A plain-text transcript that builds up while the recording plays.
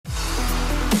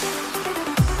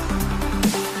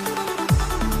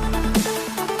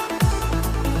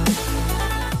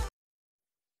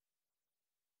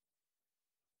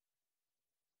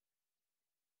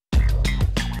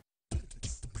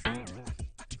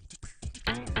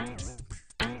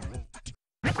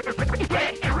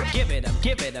Give it up,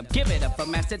 give it up, give it up for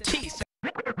Master T.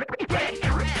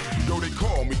 Yo, they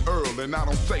call me Earl, and I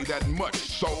don't say that much,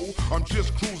 so I'm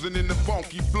just cruising in the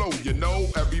funky flow, you know.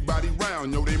 Everybody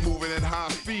round, yo, they moving at high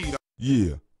speed.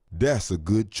 Yeah, that's a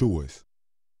good choice.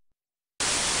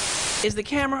 Is the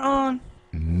camera on?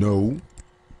 No.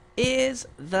 Is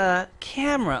the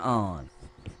camera on?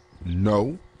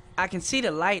 No. I can see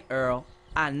the light, Earl.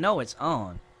 I know it's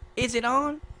on. Is it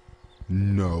on?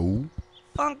 No.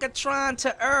 Funkatron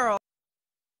to Earl.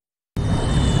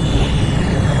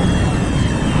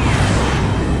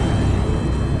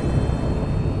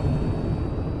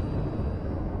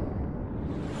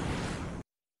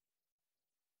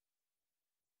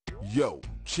 Yo,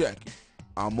 check it.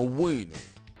 I'm a wiener.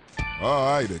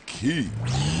 Alright, a key.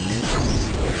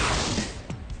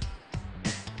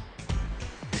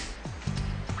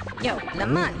 Yo,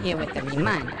 Lamont here with a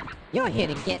reminder. You're here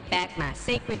to get back my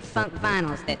sacred funk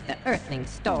vinyls that the Earthlings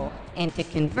stole and to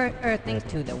convert Earthlings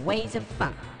to the ways of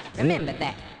funk. Remember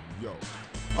that. Yo,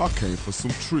 I came for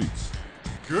some treats.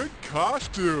 Good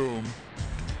costume.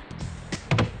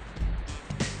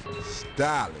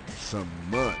 Styling, some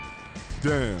money.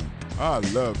 Damn, I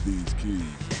love these keys.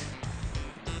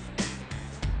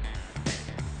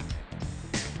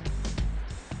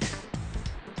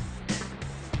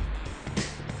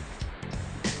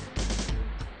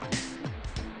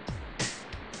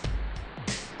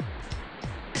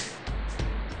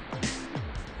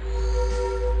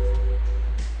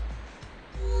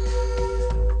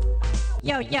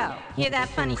 Yo, yo, hear that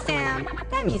funny sound?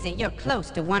 That means that you're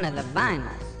close to one of the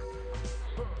vinyls.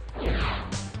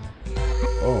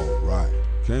 Alright,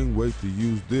 can't wait to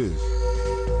use this.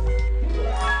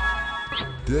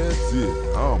 That's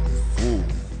it, I'm full.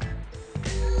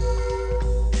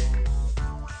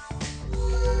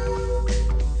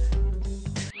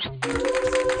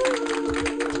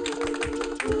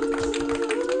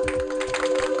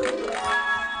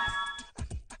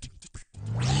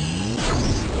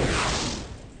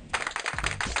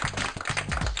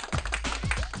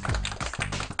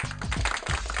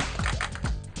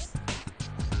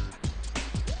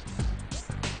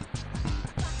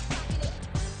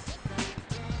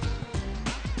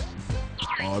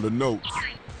 All the notes.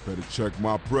 Better check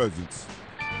my presents.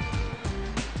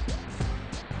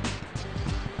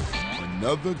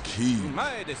 Another key.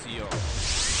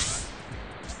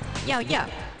 Yo, yo,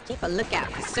 keep a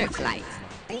lookout for searchlights.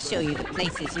 They show you the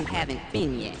places you haven't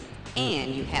been yet,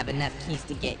 and you have enough keys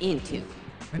to get into.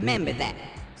 Remember that.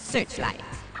 Searchlights.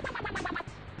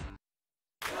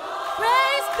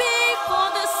 Praise be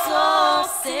for the soul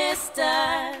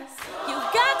sisters.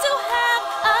 You've got to have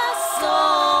a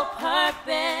soul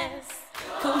purpose.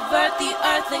 Convert the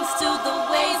earthlings to the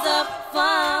ways of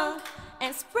funk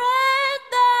and spread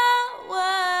the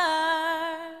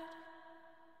word.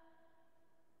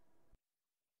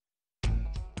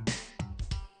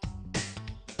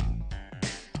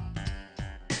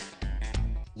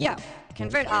 Yo,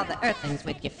 convert all the earthlings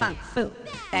with your funk food.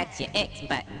 That's your X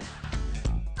button.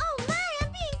 Oh my,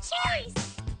 I'm being chased!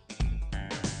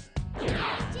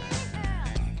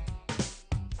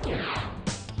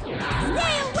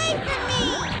 Stay away from me!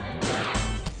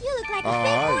 You look like a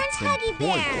big orange huggy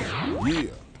bear.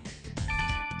 Yeah.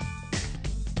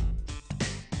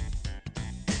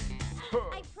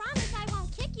 I promise I won't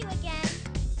kick you again.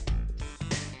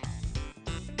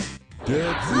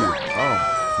 That's it, I'm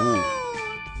full.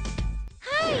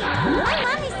 Hi! My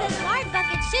mommy says lard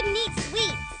buckets shouldn't eat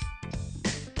sweets.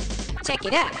 Check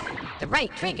it out. The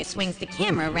right trigger swings the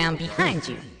camera around behind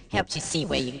you. Helps you see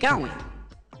where you're going.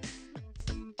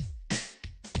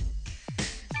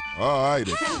 Alright,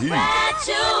 a key.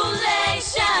 Congratulations!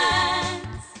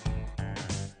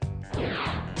 Oh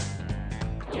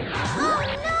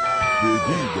no! Big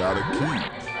E got a key.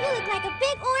 You look like a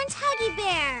big orange huggy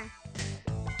bear.